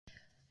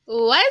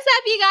What's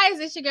up, you guys?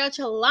 It's your girl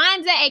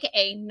Chalonda,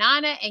 aka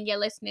Nana, and you're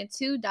listening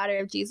to Daughter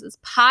of Jesus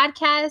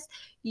podcast.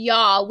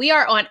 Y'all, we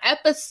are on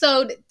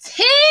episode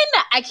 10.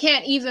 I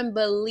can't even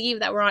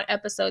believe that we're on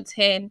episode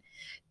 10.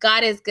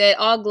 God is good.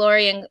 All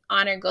glory and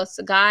honor goes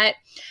to God.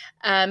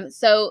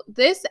 So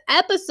this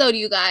episode,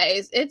 you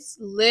guys, it's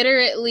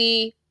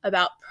literally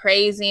about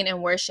praising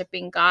and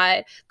worshiping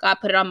God. God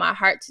put it on my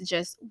heart to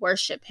just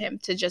worship him,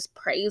 to just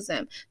praise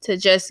him, to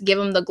just give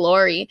him the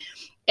glory.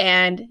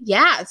 And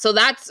yeah, so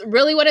that's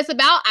really what it's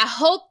about. I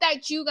hope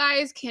that you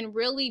guys can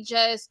really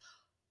just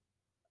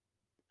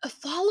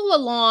follow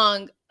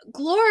along,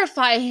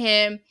 glorify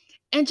him,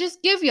 and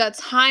just give your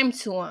time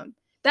to him.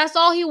 That's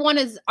all he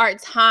wants is our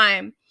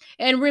time.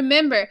 And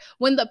remember,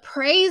 when the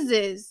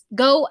praises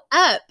go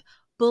up,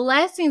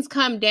 blessings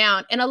come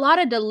down, and a lot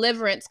of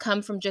deliverance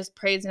come from just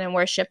praising and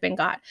worshiping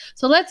God.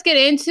 So let's get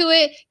into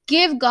it.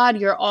 Give God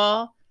your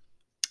all,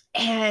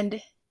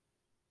 and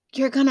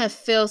you're gonna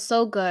feel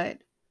so good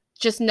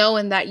just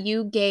knowing that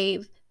you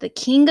gave the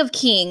King of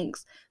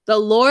Kings, the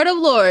Lord of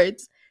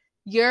Lords,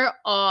 your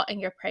all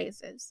and your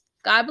praises.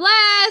 God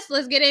bless.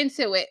 Let's get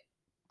into it.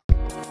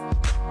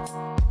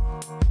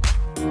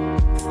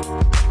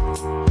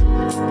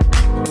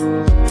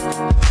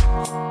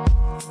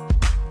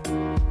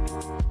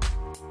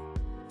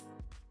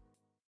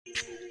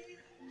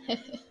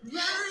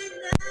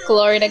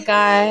 Glory to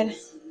God.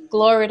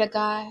 Glory to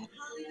God.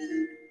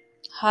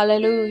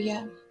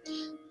 Hallelujah.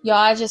 Y'all,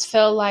 I just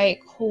feel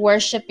like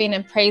worshiping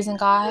and praising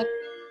God.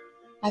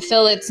 I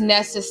feel it's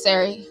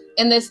necessary.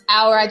 In this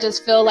hour, I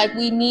just feel like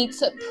we need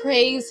to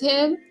praise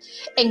him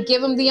and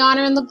give him the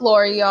honor and the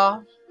glory,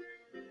 y'all.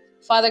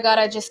 Father God,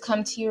 I just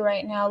come to you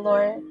right now,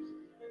 Lord.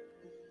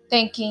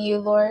 Thanking you,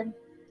 Lord.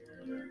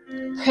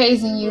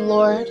 Praising you,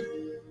 Lord.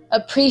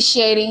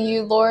 Appreciating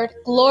you, Lord.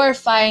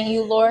 Glorifying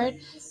you,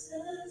 Lord.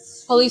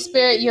 Holy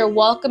Spirit, you're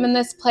welcome in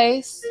this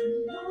place.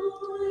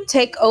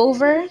 Take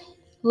over.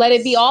 Let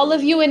it be all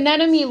of you and none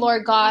of me,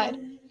 Lord God.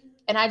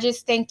 And I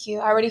just thank you.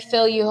 I already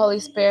feel you, Holy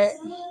Spirit.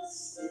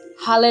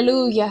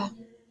 Hallelujah.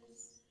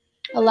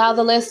 Allow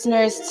the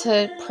listeners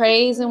to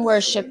praise and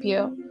worship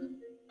you.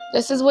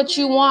 This is what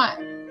you want.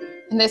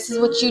 And this is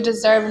what you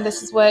deserve. And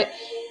this is what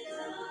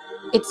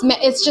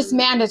it's just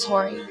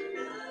mandatory.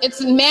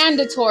 It's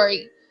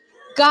mandatory.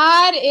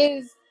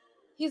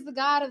 He's the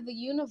God of the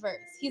universe.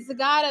 He's the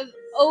God of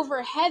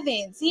over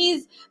heavens.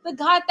 He's the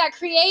God that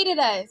created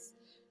us.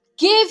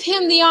 Give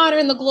him the honor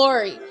and the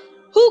glory.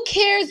 Who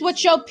cares what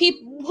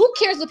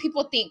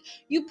people think?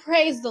 You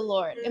praise the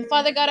Lord. And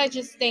Father God, I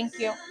just thank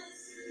you.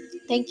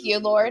 Thank you,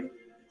 Lord.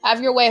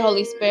 Have your way,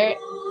 Holy Spirit.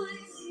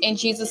 In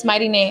Jesus'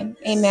 mighty name,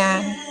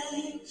 amen.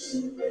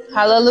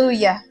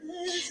 Hallelujah.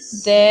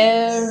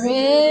 There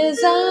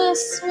is a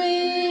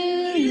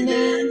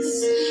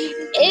sweetness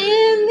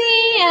in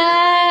the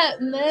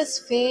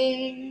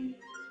atmosphere.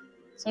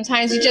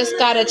 Sometimes you just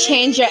got to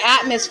change your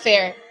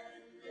atmosphere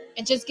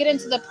and just get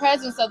into the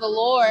presence of the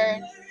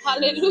Lord.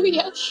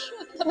 Hallelujah.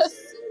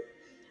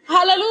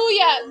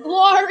 Hallelujah.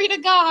 Glory to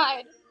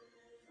God.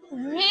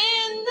 We're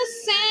in the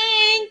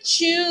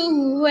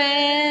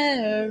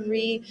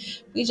sanctuary.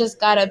 We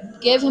just got to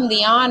give him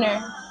the honor.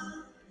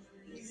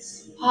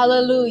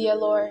 Hallelujah,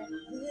 Lord.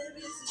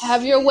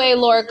 Have your way,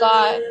 Lord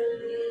God.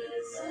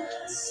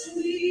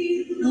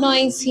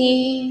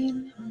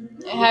 Anointing.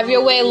 Have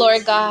your way,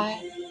 Lord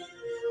God.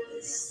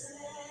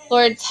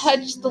 Lord,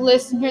 touch the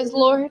listeners,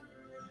 Lord.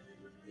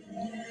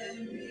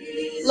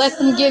 Let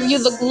them give you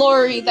the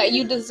glory that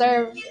you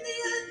deserve.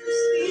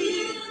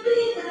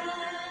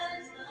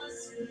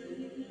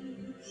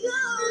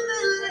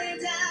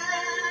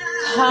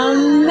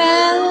 Come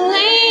and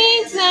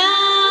lay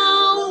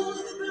down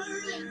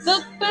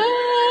the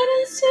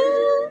burdens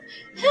you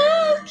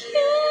have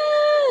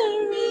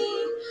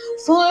carried,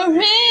 for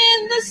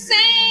in the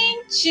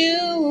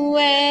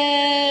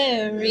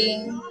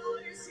sanctuary.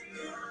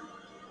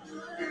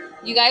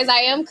 You guys, I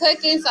am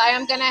cooking, so I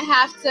am going to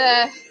have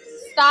to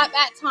stop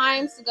at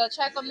times to go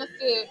check on the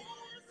food.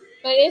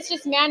 But it's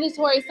just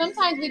mandatory.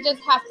 Sometimes we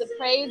just have to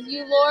praise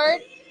you,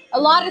 Lord. A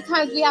lot of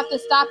times we have to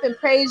stop and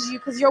praise you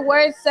because your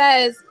word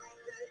says,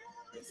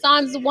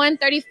 Psalms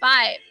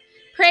 135,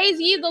 praise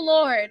ye the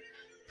Lord.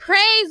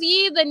 Praise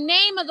ye the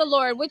name of the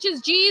Lord, which is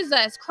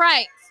Jesus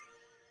Christ.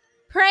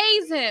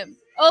 Praise him,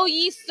 O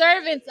ye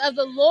servants of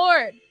the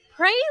Lord.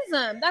 Praise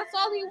him. That's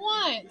all he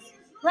wants.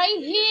 Right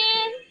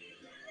here.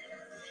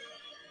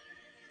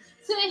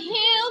 To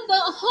heal the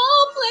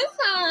hopeless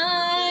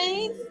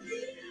eyes.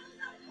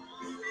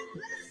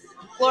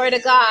 Glory to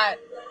God.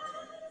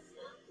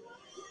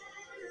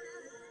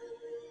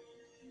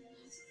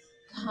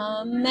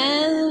 Come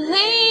and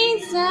lay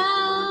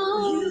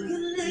down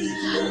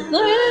the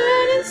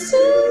burdens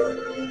you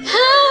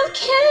have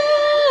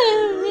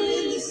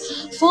carried,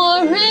 for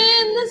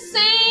in the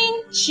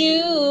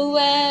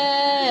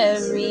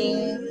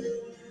sanctuary.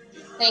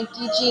 Thank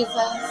you,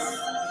 Jesus.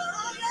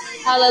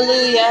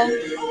 Hallelujah.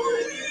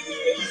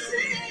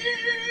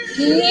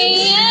 He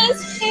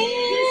is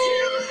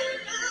here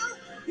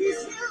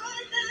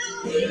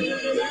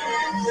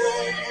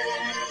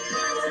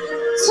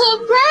to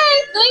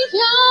break the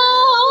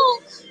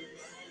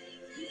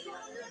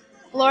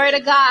Glory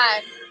to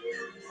God.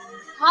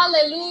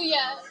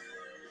 Hallelujah.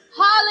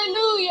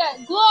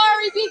 Hallelujah.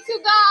 Glory be to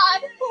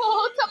God.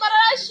 Oh,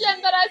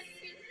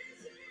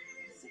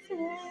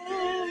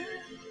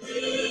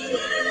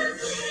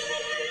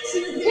 to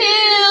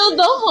heal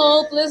the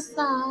hopeless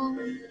song.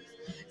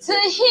 To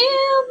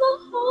heal the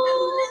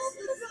hopeless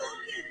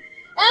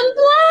and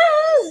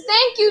bless.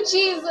 Thank you,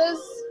 Jesus.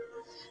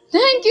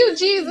 Thank you,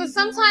 Jesus.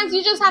 Sometimes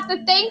you just have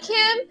to thank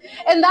him,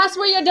 and that's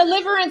where your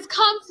deliverance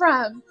come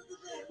from.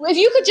 If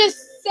you could just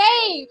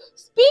speak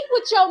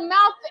with your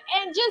mouth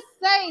and just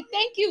say,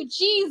 thank you,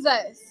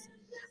 Jesus.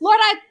 Lord,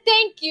 I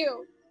thank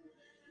you.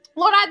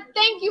 Lord, I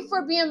thank you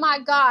for being my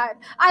God.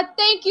 I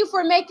thank you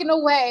for making a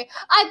way.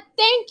 I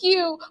thank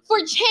you for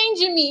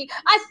changing me.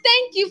 I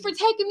thank you for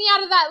taking me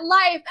out of that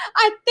life.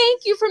 I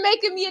thank you for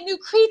making me a new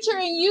creature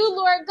in you,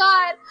 Lord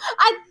God.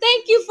 I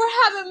thank you for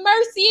having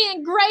mercy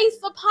and grace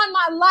upon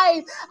my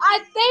life.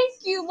 I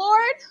thank you,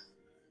 Lord.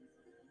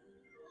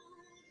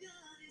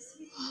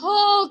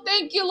 Oh,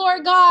 thank you,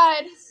 Lord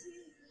God.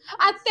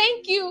 I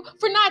thank you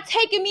for not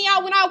taking me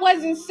out when I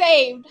wasn't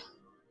saved.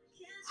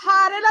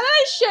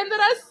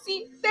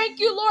 Thank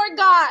you, Lord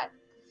God.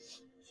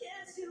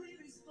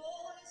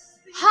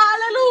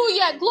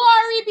 Hallelujah.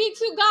 Glory be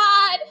to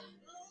God.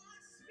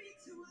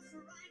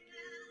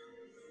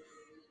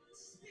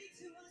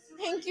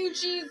 Thank you,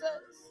 Jesus.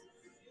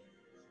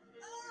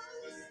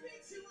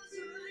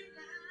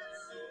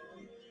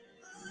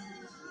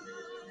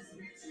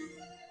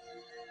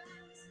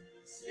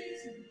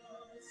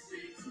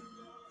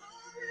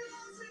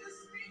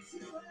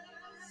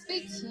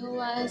 Speak to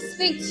us,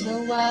 speak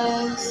to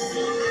us.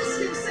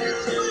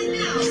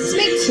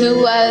 Speak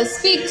to us,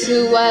 speak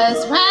to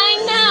us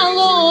right now,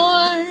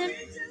 Lord.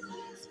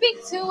 Speak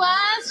to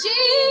us,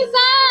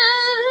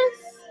 Jesus.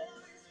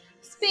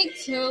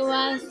 Speak to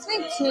us,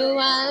 speak to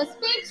us,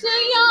 speak to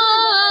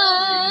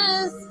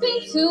yours.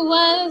 Speak to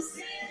us.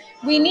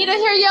 We need to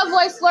hear your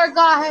voice, Lord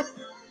God.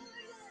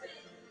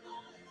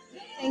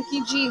 Thank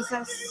you,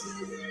 Jesus.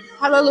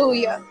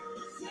 Hallelujah.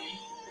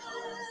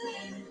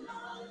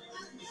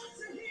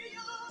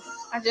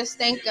 I just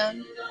thank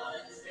him.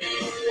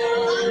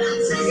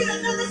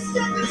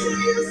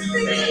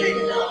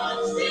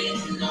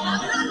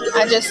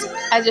 I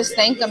just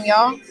thank him,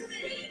 y'all.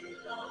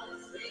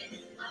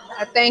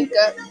 I thank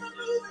him.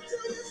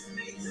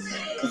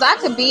 Because I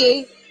could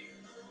be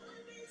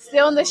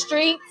still in the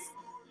streets,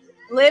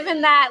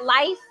 living that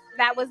life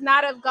that was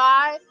not of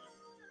God.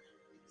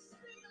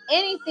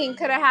 Anything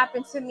could have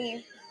happened to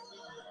me.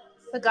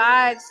 But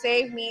God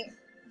saved me.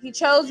 He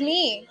chose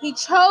me. He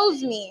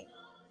chose me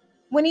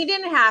when he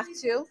didn't have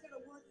to.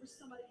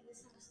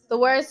 The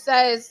word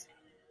says,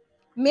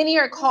 many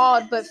are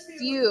called, but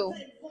few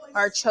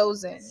are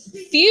chosen.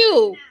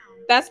 Few.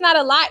 That's not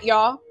a lot,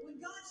 y'all.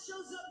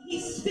 He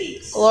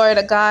speaks. Glory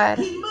to God.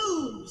 He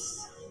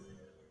moves.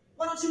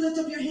 Why don't you lift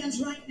up your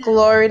hands right now?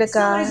 Glory to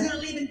God. Somebody's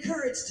going to leave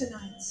encouraged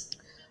tonight.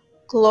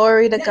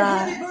 Glory to that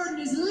God. Heavy burden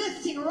is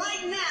lifting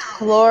right now.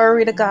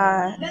 Glory to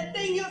God. That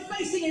thing you're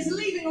facing is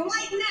leaving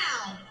right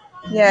now.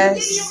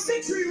 Yes. You're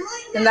getting your victory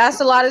right now. And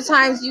that's a lot of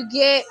times you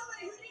get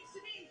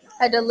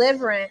a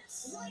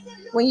deliverance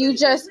when you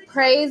just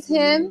praise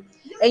him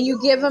and you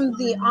give him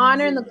the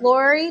honor and the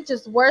glory.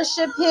 Just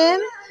worship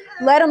him.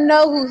 Let him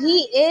know who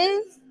he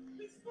is.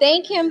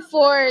 Thank him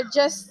for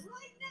just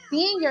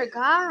being your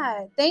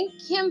God. Thank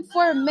him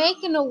for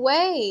making a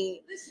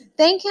way.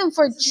 Thank him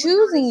for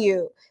choosing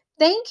you.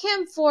 Thank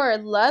him for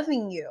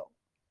loving you.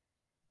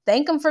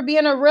 Thank him for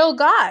being a real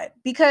God,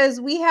 because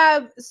we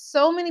have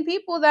so many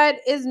people that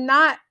is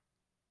not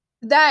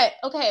that.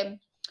 Okay.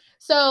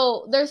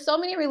 So there's so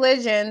many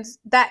religions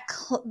that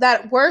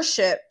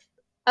worship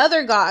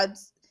other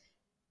gods,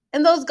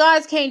 and those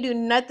gods can't do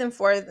nothing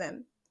for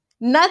them.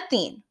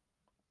 Nothing.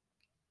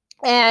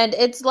 And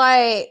it's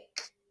like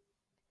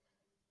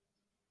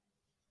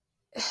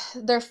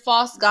they're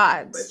false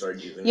gods.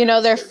 You know,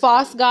 they're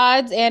false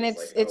gods, and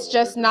it's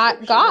just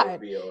not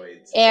God.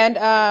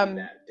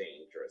 And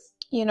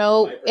you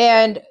know,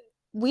 and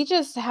we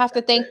just have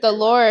to thank the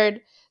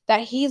Lord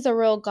that he's a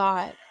real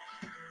God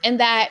and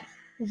that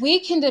we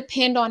can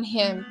depend on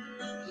him,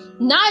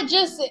 not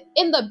just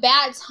in the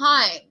bad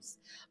times,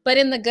 but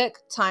in the good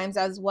times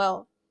as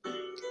well.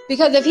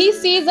 Because if he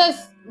sees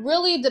us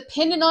really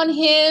dependent on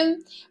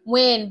him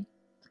when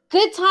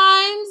good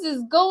times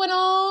is going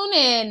on,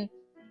 and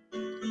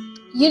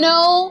you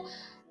know,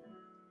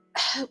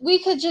 we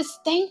could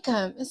just thank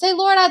him and say,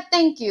 Lord, I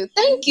thank you.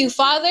 Thank you,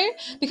 Father.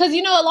 Because,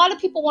 you know, a lot of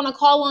people want to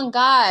call on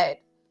God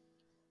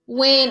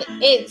when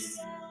it's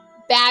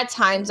bad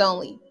times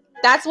only.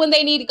 That's when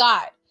they need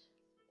God.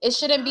 It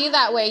shouldn't be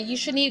that way. You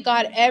should need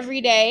God every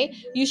day.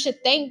 You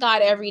should thank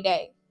God every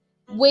day.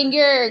 When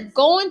you're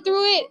going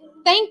through it,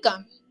 thank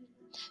him.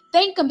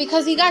 Thank him,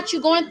 because he got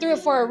you going through it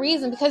for a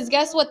reason. Because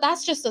guess what?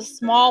 That's just a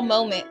small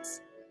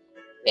moment.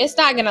 It's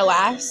not going to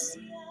last.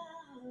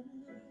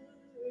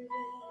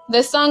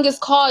 This song is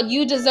called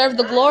You Deserve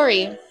the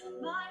Glory.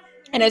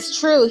 And it's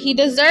true. He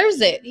deserves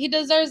it. He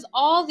deserves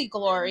all the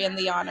glory and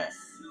the honor.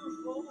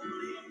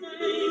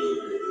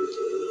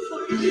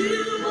 For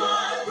you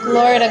are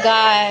Glory to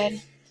God.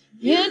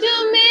 You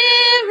do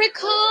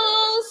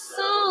miracles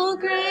so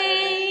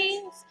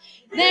great.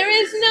 There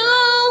is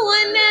no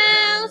one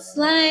else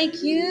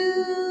like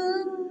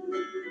you.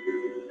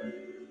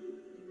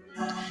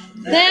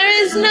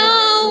 There is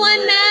no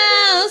one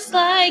else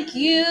like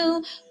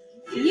you.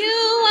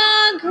 You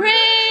are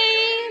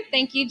great.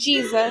 Thank you,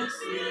 Jesus.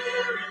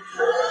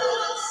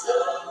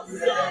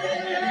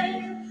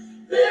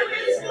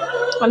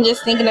 I'm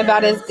just thinking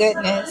about his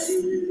goodness.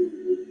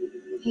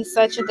 He's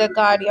such a good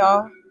God,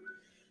 y'all.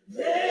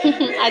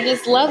 I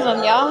just love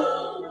him, y'all.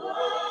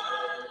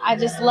 I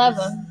just love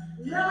him.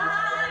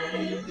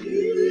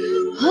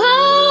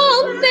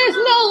 Oh, there's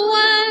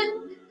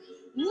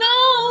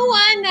no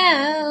one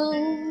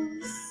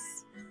else.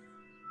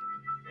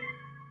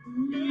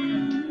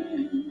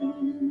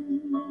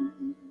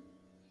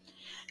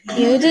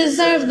 You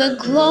deserve the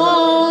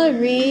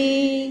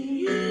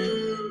glory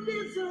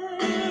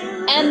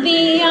and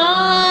the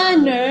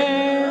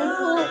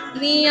honor,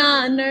 the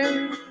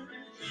honor.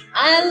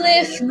 I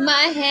lift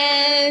my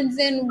hands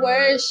in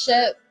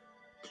worship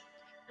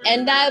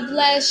and I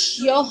bless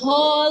your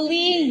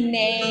holy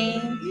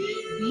name.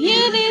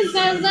 You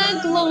deserve the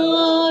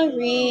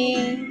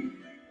glory,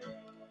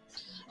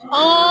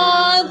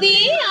 all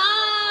the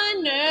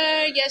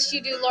honor. Yes,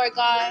 you do, Lord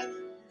God.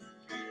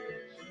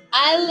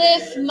 I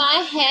lift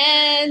my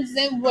hands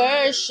in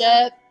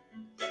worship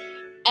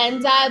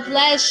and I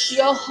bless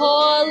your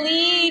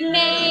holy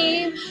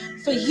name.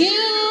 For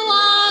you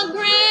are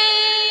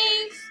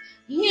great.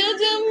 You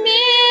do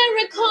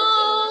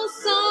miracles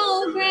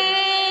so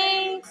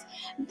great.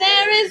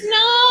 There is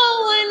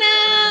no one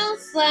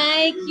else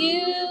like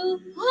you.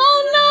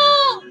 Oh, no.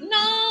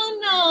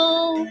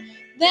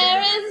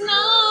 There is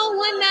no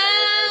one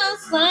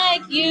else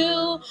like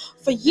you.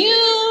 For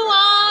you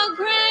are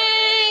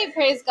great.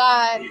 Praise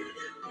God.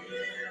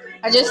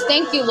 I just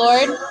thank you,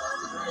 Lord.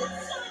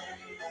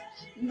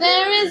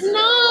 There is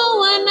no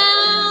one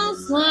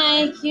else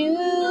like you.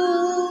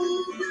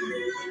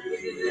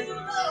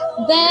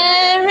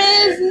 There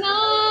is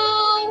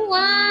no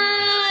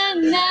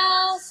one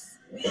else.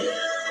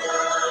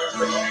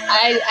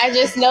 I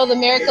just know the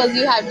miracles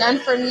you have done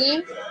for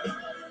me.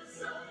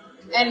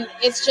 And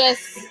it's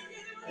just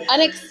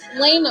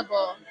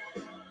unexplainable.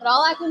 But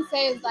all I can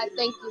say is like,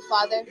 thank you,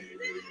 Father.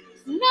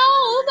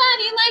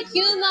 Nobody like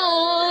you,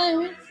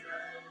 Lord.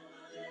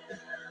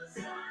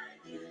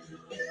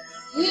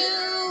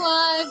 You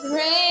are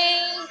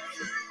great.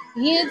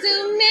 You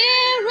do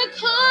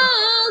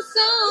miracles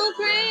so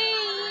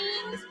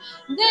great.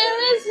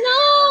 There is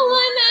no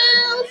one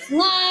else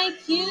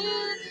like you.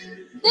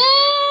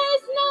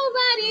 There's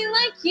nobody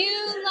like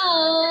you,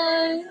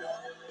 Lord.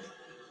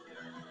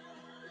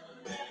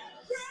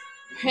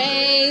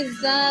 Praise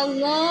the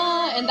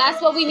Lord. And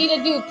that's what we need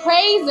to do.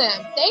 Praise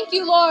him. Thank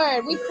you,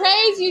 Lord. We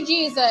praise you,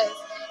 Jesus.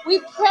 We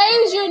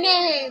praise your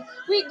name.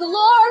 We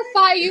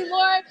glorify you,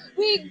 Lord.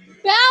 We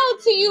bow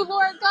to you,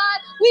 Lord God.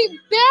 We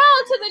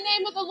bow to the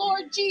name of the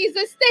Lord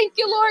Jesus. Thank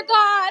you, Lord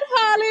God.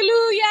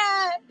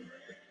 Hallelujah.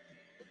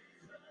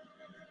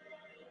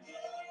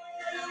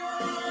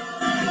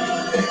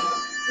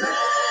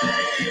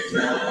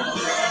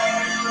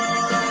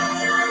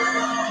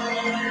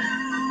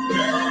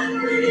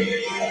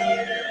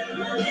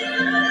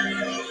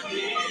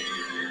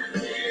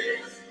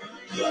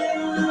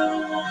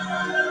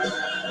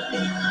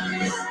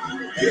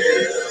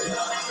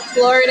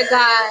 Glory to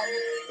God.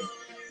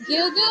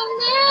 You do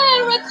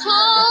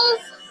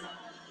miracles.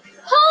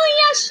 Oh,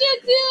 yes, you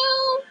do.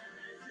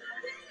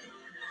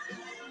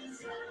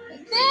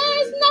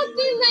 There's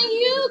nothing that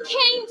you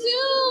can't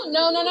do.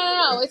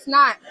 No. It's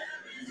not.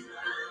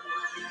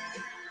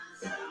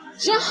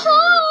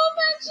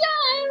 Jehovah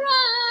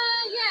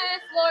Jireh.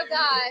 Yes, Lord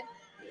God.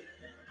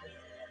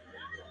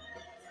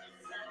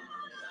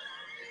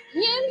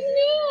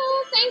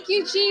 You. Thank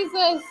you,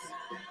 Jesus.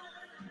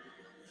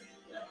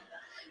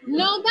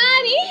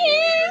 Nobody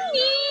hear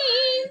me.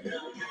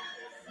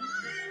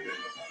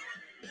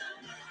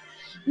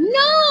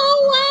 No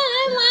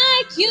one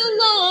like you,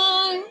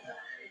 Lord.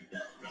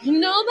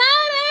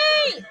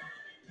 Nobody.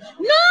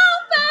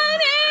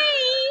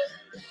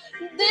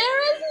 There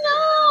is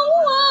no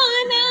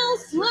one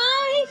else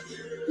like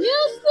you.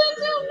 Still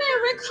do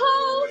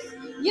miracles.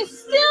 You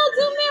still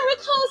do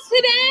miracles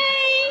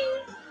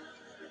today.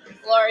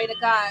 Glory to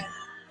God.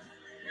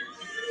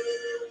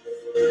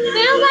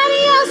 Nobody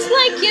else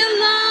like you,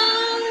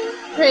 Lord.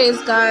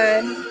 Praise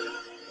God.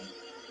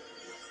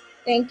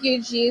 Thank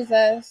you,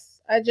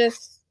 Jesus. I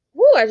just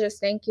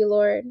thank you,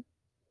 Lord.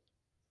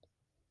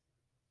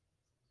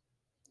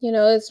 You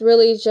know, it's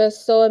really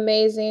just so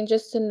amazing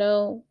just to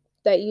know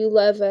that you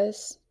love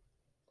us.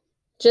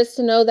 Just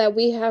to know that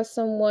we have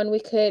someone we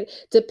could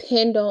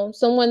depend on,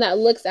 someone that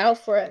looks out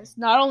for us.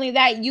 Not only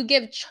that, you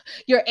give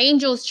your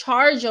angels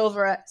charge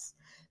over us.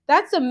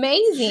 That's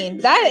amazing.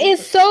 That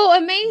is so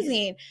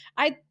amazing.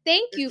 I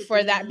thank you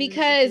for that,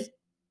 because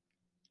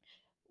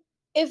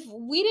if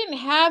we didn't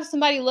have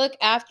somebody look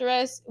after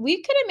us,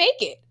 we couldn't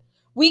make it.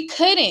 We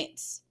couldn't.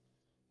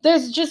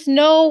 There's just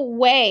no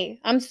way.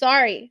 I'm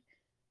sorry.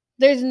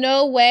 There's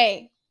no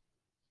way.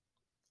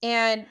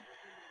 And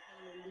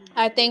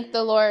I thank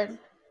the Lord.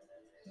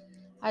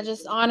 I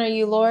just honor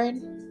you, Lord.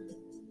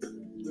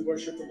 We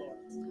worship the Lord.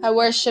 I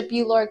worship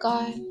you, Lord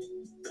God.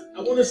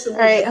 I want us to All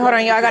right, worship hold God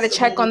on, y'all. I for got to just a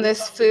check on moment. We this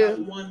talked about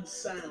food. one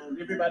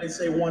sound. Everybody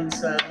say one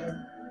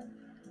sound.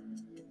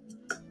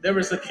 There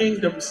is a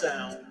kingdom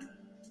sound.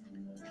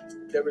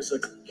 There is a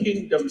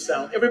kingdom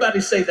sound.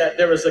 Everybody say that.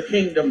 There is a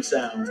kingdom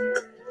sound.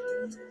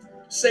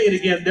 Say it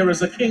again. There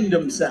is a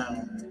kingdom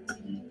sound.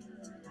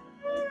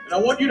 And I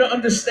want you to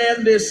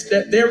understand this,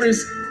 that there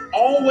is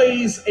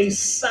always a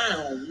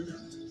sound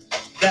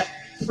that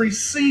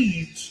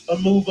precedes a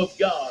move of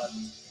God.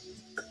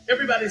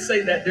 Everybody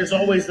say that. There's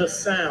always a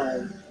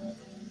sound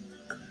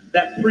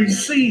that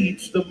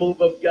precedes the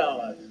move of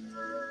God.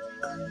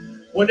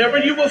 Whenever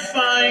you will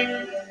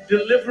find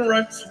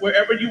deliverance,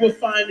 wherever you will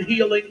find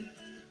healing,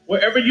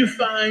 wherever you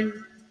find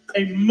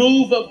a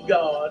move of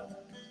God,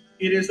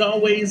 it is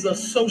always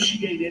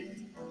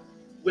associated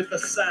with a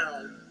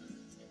sound.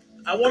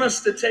 I want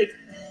us to take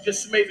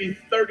just maybe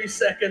 30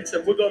 seconds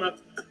and we're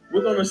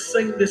gonna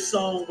sing this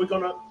song. We're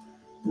gonna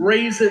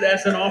raise it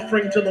as an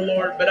offering to the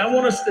Lord. But I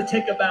want us to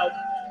take about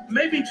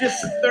maybe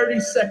just 30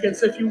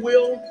 seconds, if you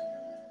will.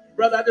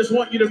 Brother, I just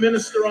want you to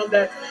minister on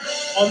that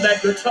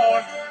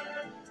guitar.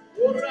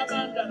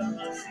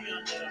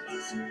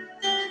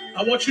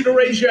 I want you to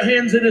raise your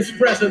hands in his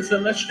presence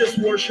and let's just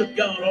worship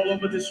God all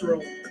over this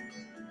room.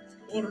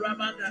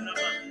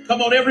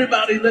 Come on,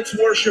 everybody, let's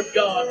worship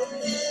God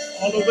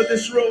all over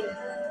this room.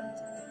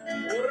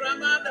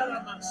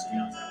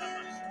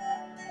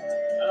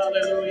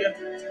 Hallelujah.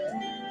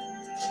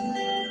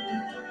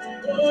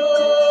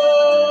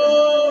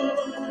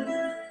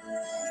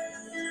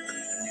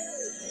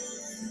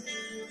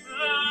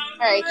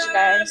 All right, you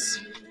guys.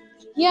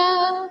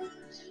 Yeah.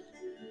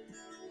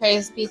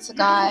 Praise be to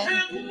God.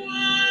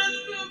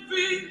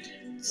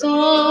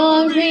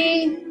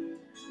 Sorry.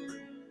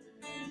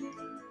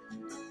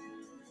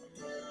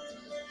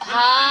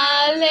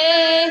 Hallelujah.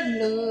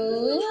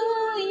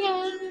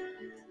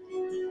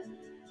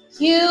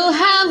 You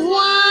have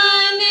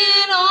won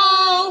it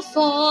all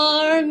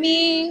for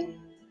me.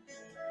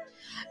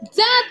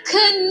 Death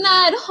could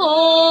not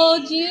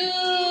hold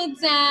you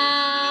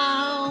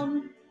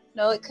down.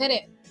 No, it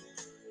couldn't.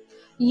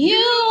 You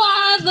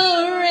are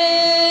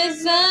the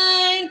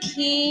risen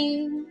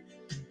King.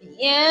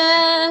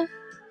 Yeah.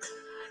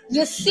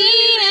 You're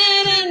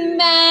seated in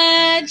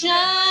majesty.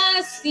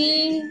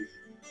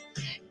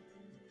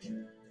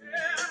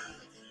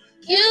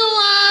 You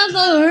are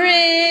the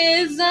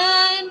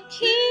risen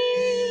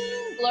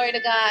King. Glory to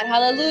God.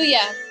 Hallelujah.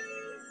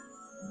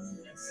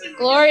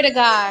 Glory to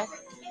God.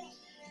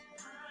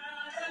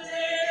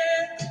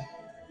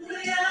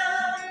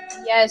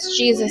 Yes,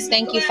 Jesus.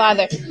 Thank you,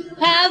 Father.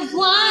 Have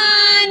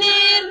won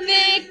in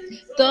victory.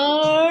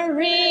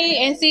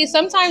 And see,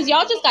 sometimes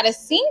y'all just got to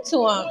sing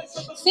to him.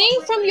 Sing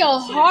from your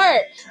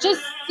heart.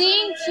 Just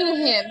sing to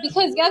him.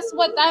 Because guess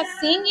what? That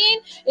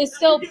singing is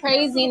still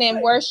praising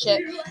and worship.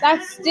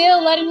 That's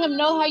still letting him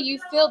know how you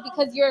feel,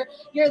 because you're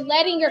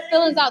letting your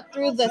feelings out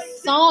through the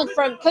song.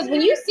 Because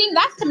when you sing,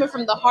 that's coming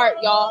from the heart,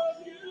 y'all.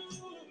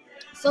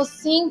 So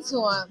sing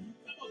to him.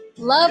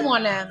 Love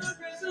on him.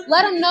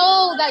 Let him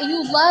know that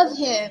you love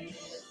him.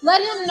 Let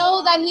him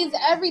know that he's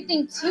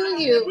everything to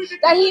you,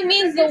 that he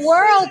means the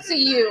world to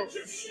you,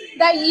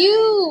 that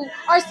you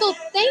are so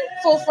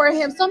thankful for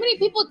him. So many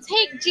people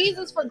take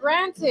Jesus for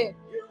granted,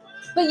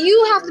 but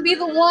you have to be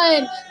the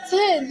one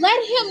to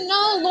let him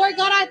know, Lord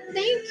God, I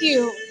thank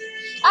you.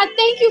 I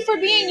thank you for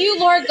being you,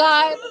 Lord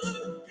God.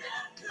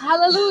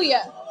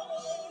 Hallelujah.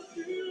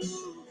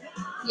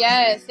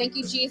 Yes, thank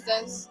you,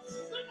 Jesus.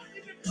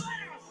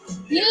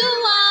 You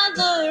are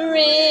the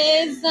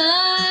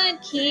risen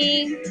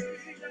King,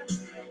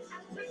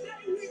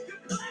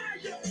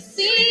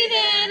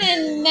 seated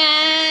in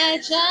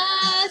majesty.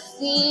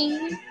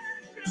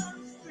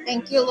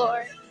 Thank you,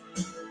 Lord.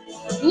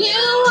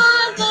 You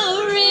are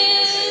the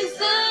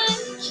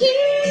risen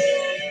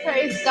King.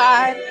 Praise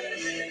God.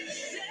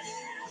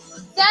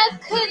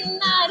 Death could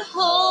not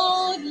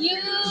hold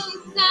you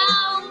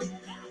down.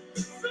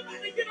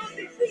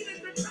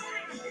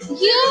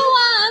 You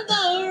are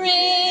the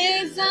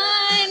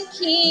risen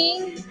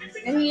King.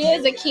 And he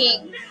is a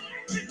king.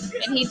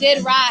 And he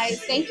did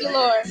rise. Thank you,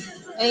 Lord.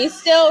 And he's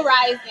still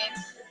rising.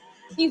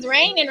 He's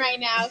reigning right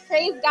now.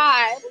 Praise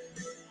God.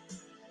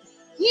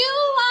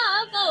 You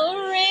are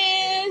the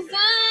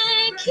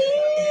risen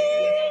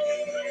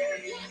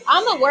King.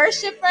 I'm a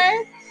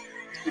worshiper,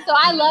 so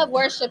I love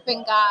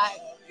worshiping God.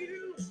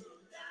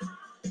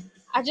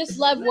 I just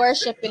love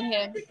worshiping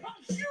him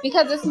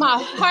because it's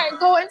my heart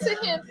going to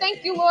him.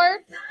 Thank you, Lord.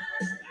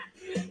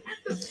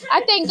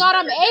 I thank God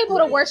I'm able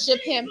to worship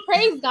him.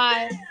 Praise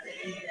God.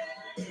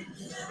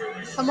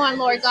 Come on,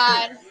 Lord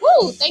God.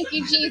 Woo, thank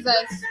you,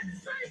 Jesus.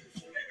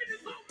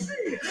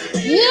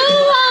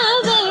 You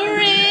are the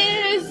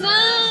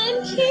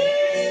risen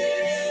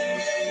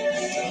King.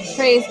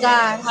 Praise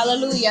God.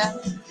 Hallelujah.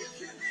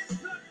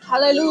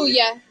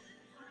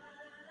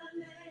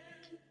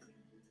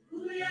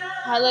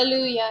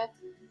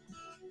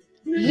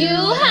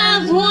 You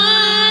have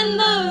won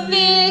the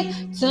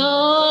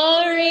victory.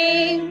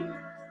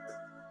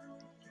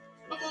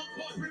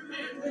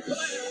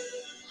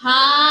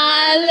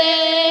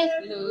 Hallelujah.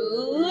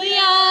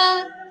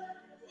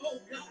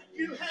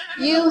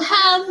 You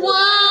have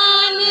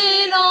won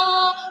it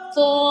all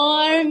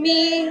for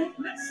me.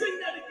 Let's sing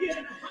that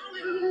again.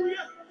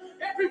 Hallelujah.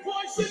 Every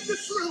voice in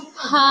this room.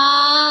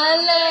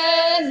 Hallelujah.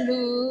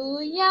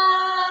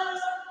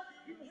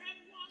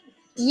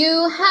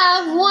 You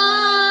have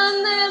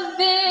won the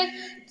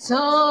victory.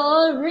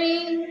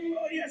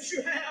 Oh, yes,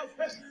 you have.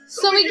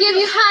 So we give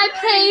you high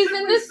praise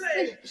in this.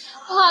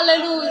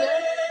 Hallelujah.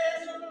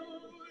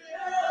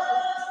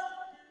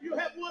 You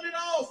have won it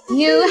all.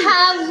 You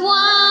have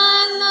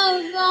won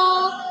the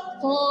all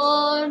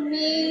for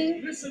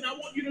me. Listen, I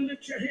want you to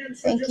lift your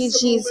hands. Thank you,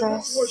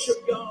 Jesus.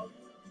 Worship God.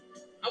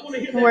 I want to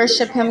hear that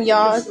Worship him,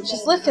 guitar y'all.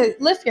 Just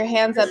lift your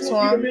hands up to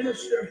him.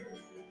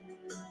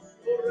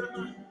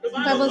 The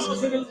Bible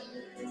calls it a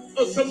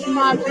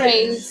My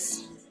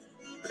praise.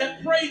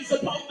 That praise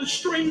upon the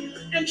string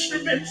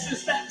instruments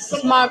is that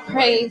My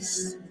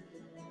praise.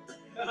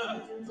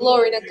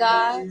 Glory to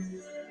God.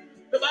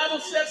 The Bible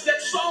says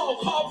that Saul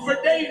called for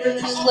David.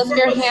 Just lift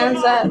your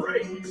hands up.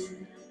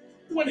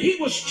 When he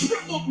was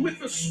troubled with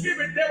the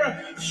Spirit, there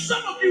are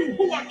some of you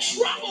who are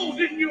troubled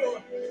in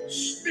your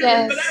spirit.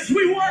 Yes. But as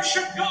we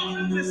worship God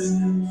in this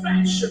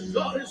fashion,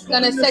 God is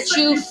going to set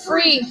you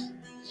free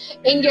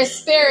in your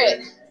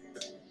spirit.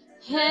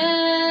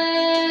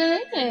 Hey.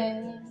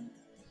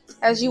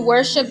 As you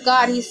worship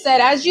God, he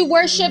said, as you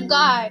worship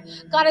God,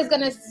 God is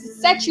going to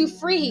set you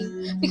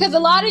free. Because a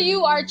lot of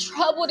you are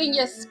troubled in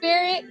your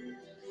spirit.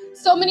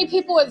 So many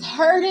people is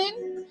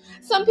hurting.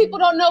 Some people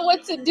don't know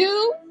what to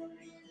do.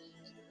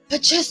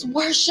 But just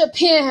worship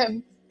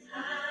him.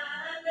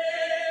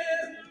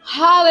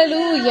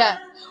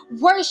 Hallelujah.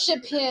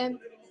 Worship him.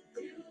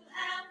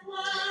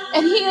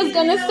 And he is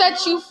going to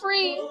set you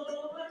free.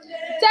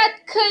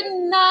 Death could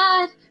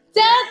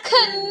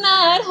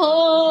not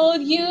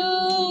hold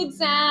you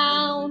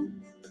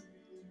down.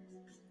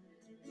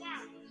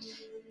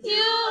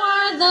 You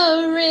are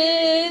the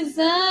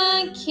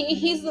risen king.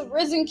 He's the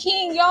risen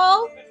king,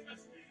 y'all.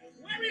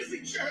 Where is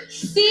he, church?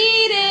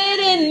 Seated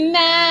in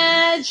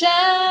majesty.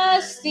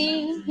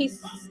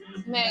 He's,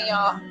 man,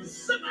 y'all.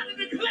 Somebody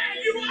declare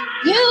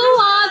You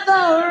are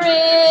the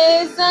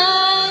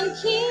risen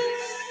king.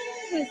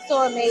 He's so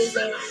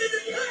amazing.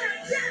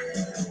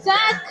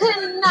 That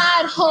could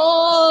not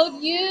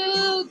hold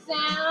you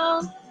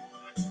down.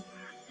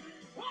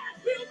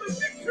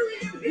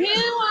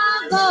 You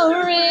are the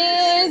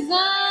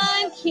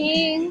risen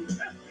king.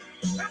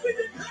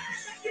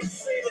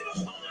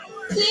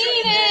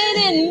 Seated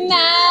in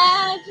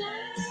majesty.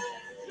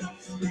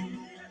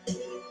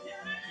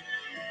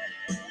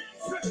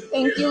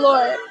 Thank you,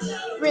 Lord.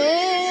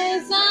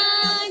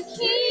 Risen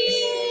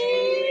King.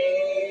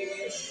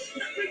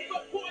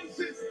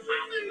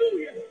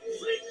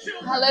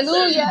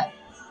 Hallelujah.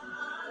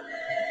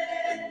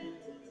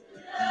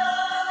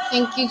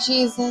 Thank you,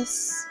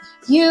 Jesus.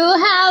 You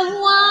have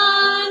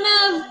won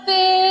a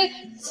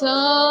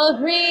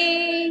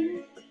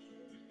victory.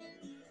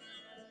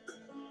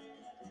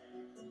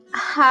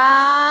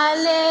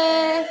 Hallelujah.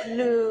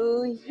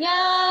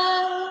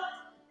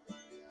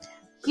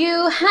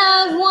 You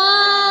have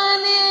won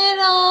it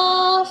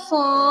all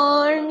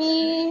for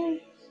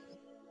me.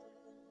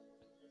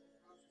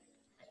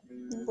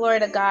 Glory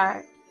to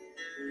God.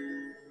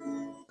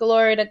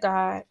 Glory to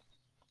God.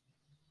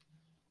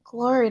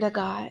 Glory to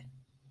God.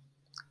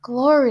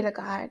 Glory to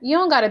God. You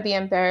don't got to be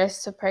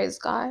embarrassed to praise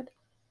God.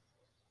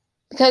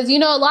 Because, you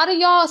know, a lot of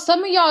y'all,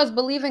 some of y'all is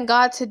believing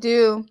God to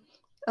do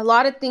a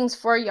lot of things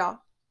for y'all.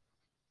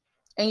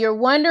 And you're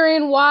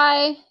wondering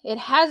why it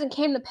hasn't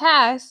came to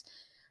pass.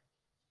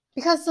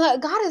 Because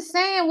God is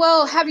saying,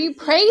 well, have you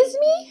praised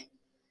me?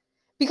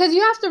 Because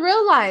you have to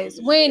realize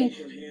when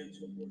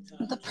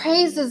the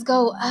praises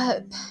go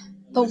up,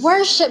 the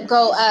worship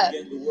go up,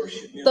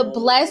 the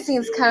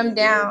blessings come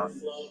down.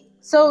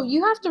 So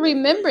you have to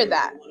remember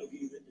that.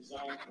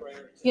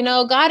 You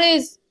know, God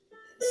is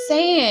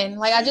saying,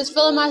 like, I just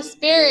feel in my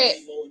spirit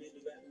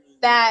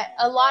that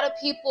a lot of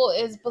people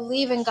is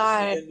believing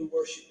God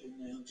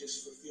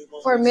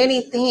for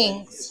many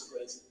things.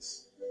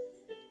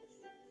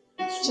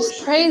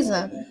 Just praise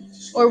him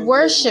or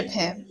worship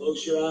him.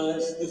 Close your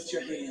eyes, lift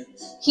your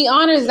hands. He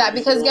honors that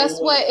because guess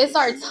what? It's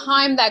our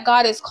time that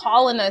God is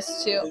calling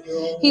us to.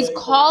 He's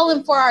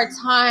calling for our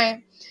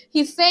time.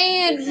 He's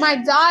saying, my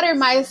daughter,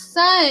 my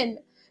son,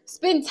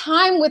 spend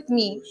time with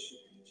me.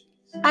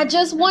 I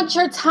just want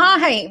your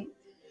time.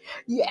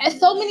 Yeah,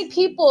 so many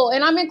people,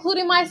 and I'm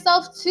including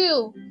myself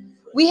too.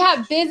 We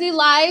have busy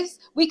lives.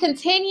 We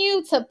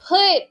continue to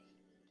put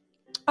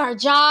our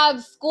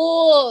jobs,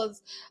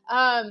 schools,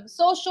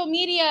 social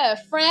media,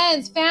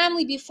 friends,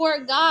 family before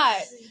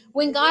God.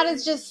 When God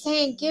is just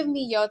saying, give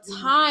me your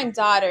time,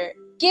 daughter.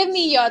 Give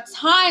me your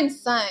time,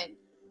 son.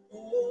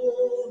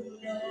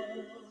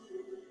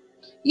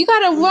 You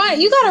gotta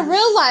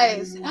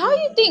realize, how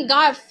you think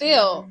God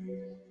feel?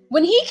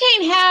 When he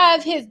can't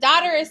have his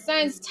daughter or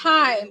son's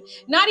time,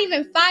 not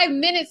even 5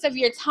 minutes of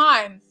your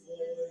time,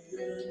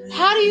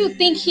 how do you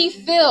think he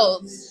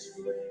feels?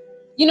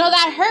 You know,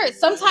 that hurts.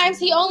 Sometimes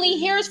he only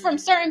hears from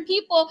certain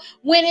people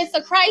when it's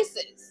a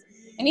crisis.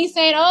 And he's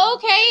saying, oh,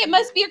 okay, it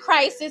must be a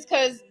crisis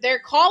because they're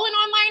calling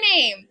on my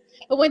name.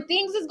 But when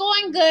things is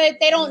going good,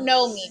 they don't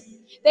know me.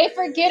 They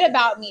forget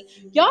about me.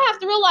 Y'all have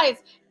to realize,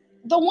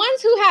 the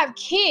ones who have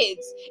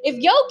kids,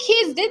 if your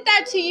kids did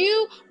that to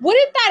you,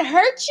 wouldn't that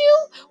hurt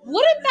you?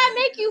 Wouldn't that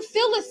make you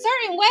feel a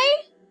certain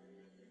way?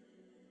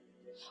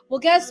 Well,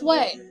 guess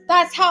what?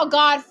 That's how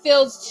God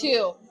feels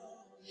too.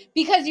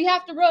 Because you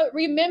have to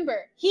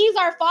remember, he's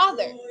our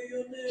Father.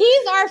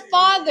 He's our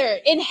Father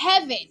in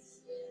heaven.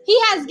 He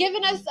has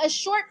given us a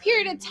short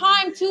period of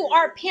time to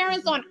our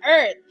parents on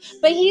earth,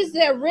 but he's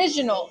the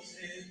original.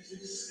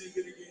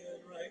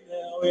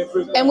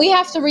 And we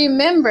have to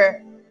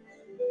remember,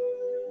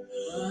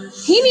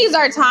 he needs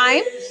our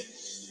time.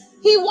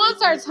 He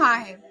wants our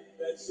time.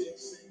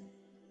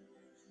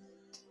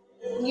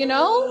 You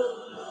know?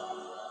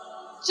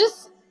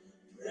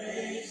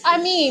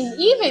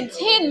 Even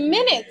 10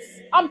 minutes,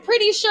 I'm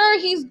pretty sure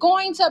he's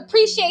going to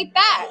appreciate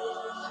that.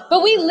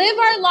 But we live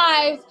our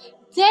lives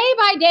day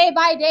by day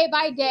by day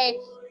by day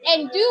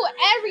and do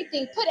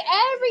everything, put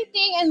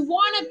everything and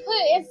want to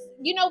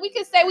we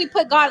could say we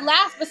put God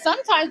last, but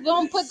sometimes we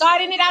don't put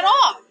God in it at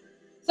all.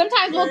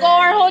 Sometimes we'll go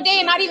our whole day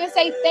and not even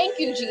say, thank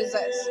you,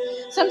 Jesus.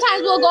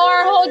 Sometimes we'll go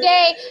our whole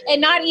day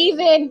and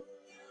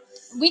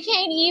we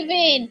can't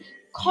even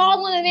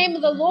call on the name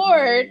of the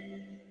Lord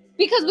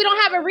because we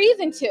don't have a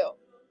reason to.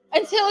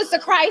 Until it's a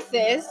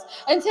crisis,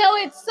 until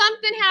it's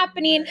something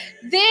happening,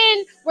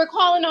 then we're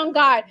calling on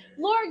God.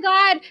 Lord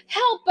God,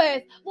 help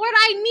us. Lord,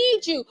 I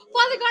need you.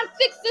 Father God,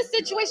 fix this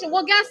situation.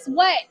 Well, guess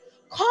what?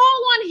 Call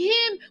on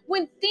him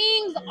when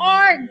things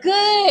are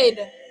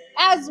good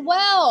as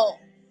well.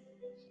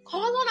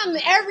 Call on him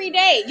every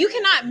day. You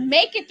cannot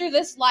make it through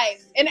this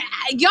life. And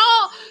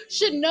y'all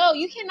should know,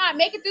 you cannot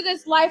make it through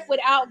this life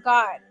without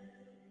God.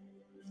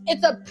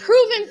 It's a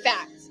proven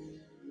fact.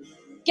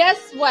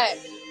 Guess what?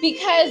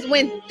 Because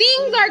when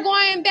things are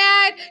going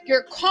bad,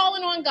 you're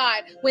calling on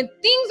God. When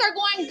things are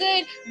going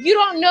good, you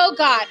don't know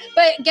God.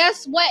 But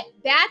guess what?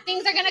 Bad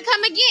things are going to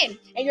come again,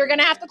 and you're going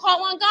to have to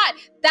call on God.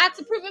 That's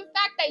a proven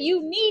fact that you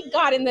need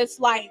God in this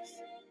life.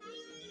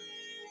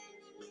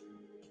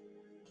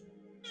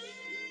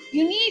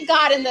 You need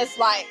God in this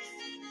life.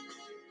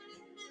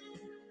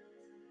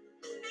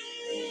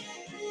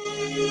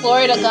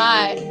 Glory to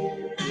God.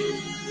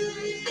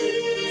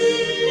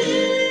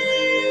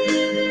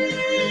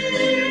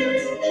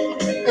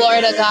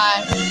 Glory to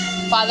God.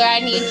 Father, I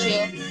need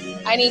you.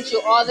 I need you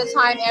all the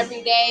time,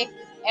 every day,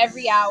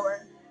 every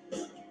hour.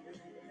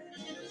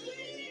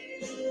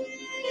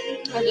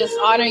 I just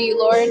honor you,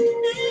 Lord.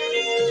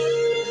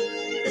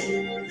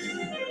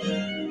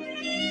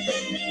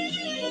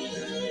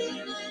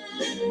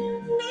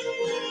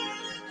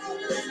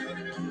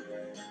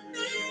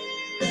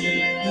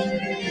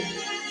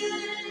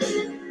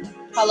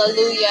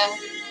 Hallelujah.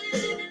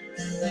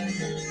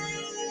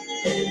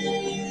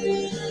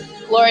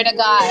 Glory to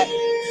God.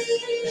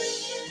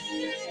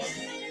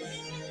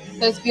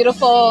 Those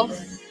beautiful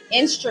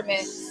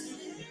instruments.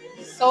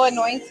 So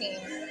anointing.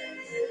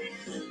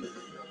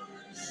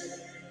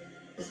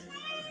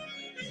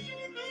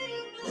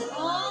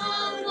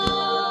 Oh,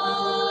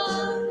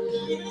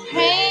 Lord,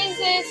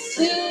 praises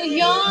to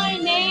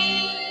your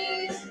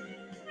name.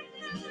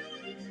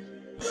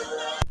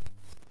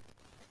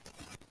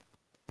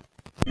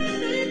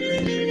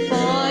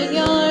 For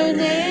your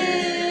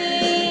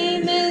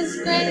name is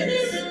great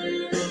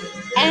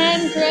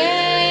and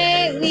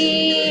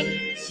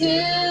greatly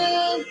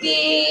to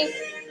be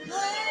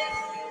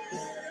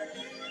praised.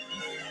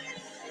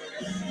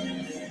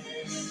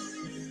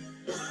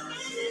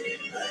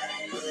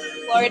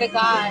 Glory to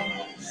God.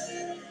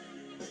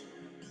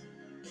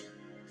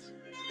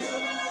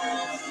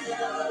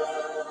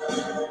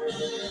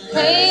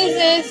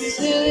 Praises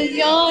to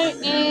your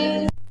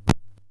name.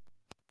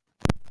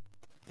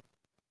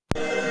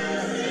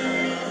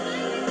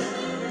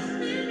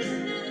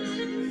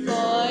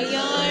 For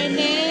your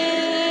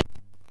name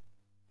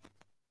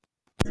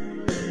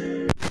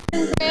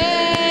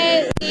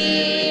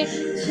greatly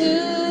to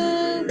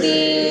be.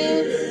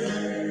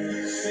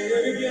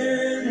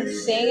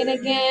 Say it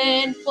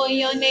again. For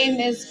your name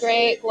is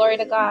great. Glory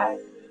to God.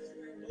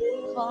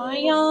 For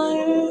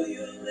your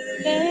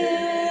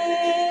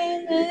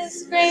name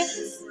is great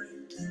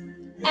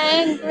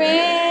and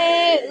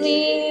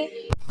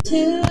greatly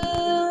to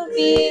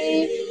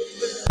be.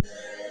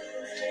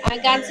 I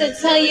got to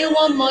tell you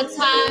one more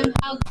time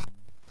how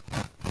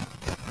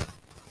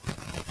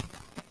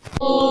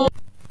your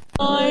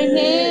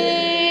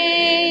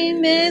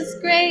name is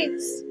great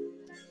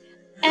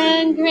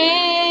and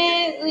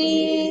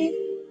greatly.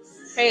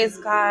 Praise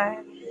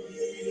God.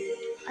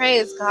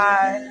 Praise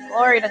God.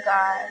 Glory to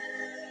God.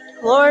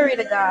 Glory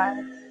to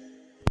God.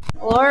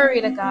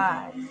 Glory to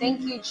God.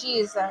 Thank you,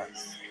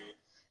 Jesus.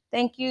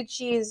 Thank you,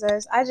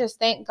 Jesus. I just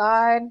thank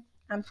God.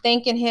 I'm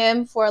thanking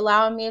him for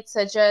allowing me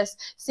to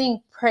just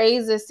sing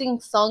praises, sing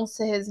songs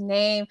to his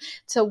name,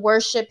 to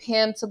worship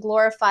him, to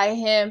glorify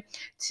him,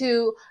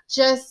 to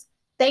just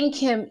thank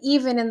him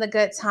even in the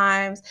good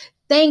times,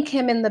 thank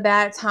him in the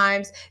bad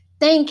times,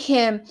 thank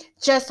him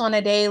just on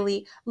a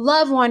daily,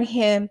 love on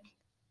him,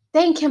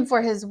 thank him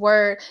for his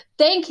word,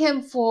 thank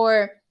him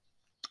for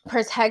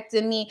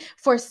protecting me,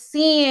 for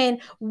seeing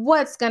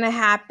what's going to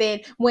happen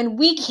when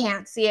we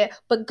can't see it,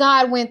 but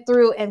God went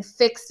through and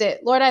fixed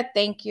it. Lord, I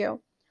thank you.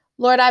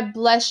 Lord, I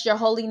bless your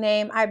holy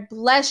name. I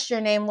bless your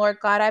name, Lord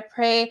God. I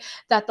pray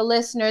that the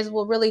listeners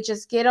will really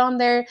just get on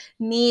their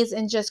knees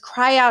and just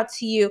cry out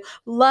to you,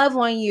 love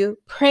on you,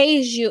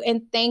 praise you,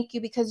 and thank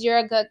you because you're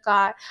a good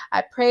God.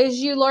 I praise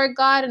you, Lord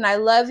God, and I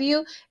love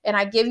you, and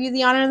I give you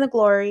the honor and the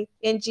glory.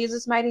 In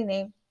Jesus' mighty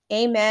name,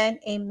 amen,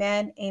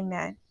 amen,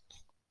 amen.